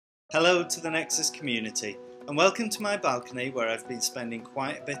Hello to the Nexus community and welcome to my balcony where I've been spending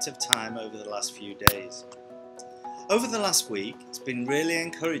quite a bit of time over the last few days. Over the last week it's been really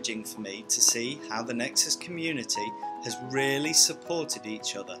encouraging for me to see how the Nexus community has really supported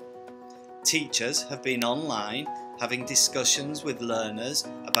each other. Teachers have been online having discussions with learners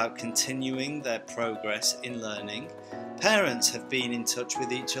about continuing their progress in learning. Parents have been in touch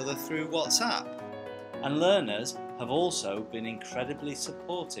with each other through WhatsApp. And learners have also been incredibly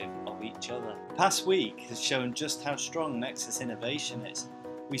supportive of each other. The past week has shown just how strong Nexus innovation is.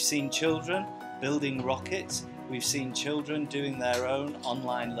 We've seen children building rockets, we've seen children doing their own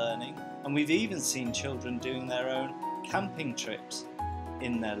online learning, and we've even seen children doing their own camping trips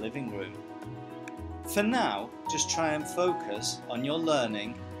in their living room. For now, just try and focus on your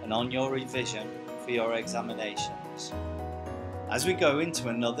learning and on your revision for your examinations. As we go into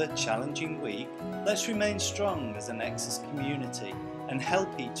another challenging week, let's remain strong as a Nexus community and help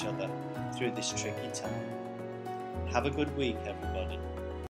each other through this tricky time. Have a good week, everybody.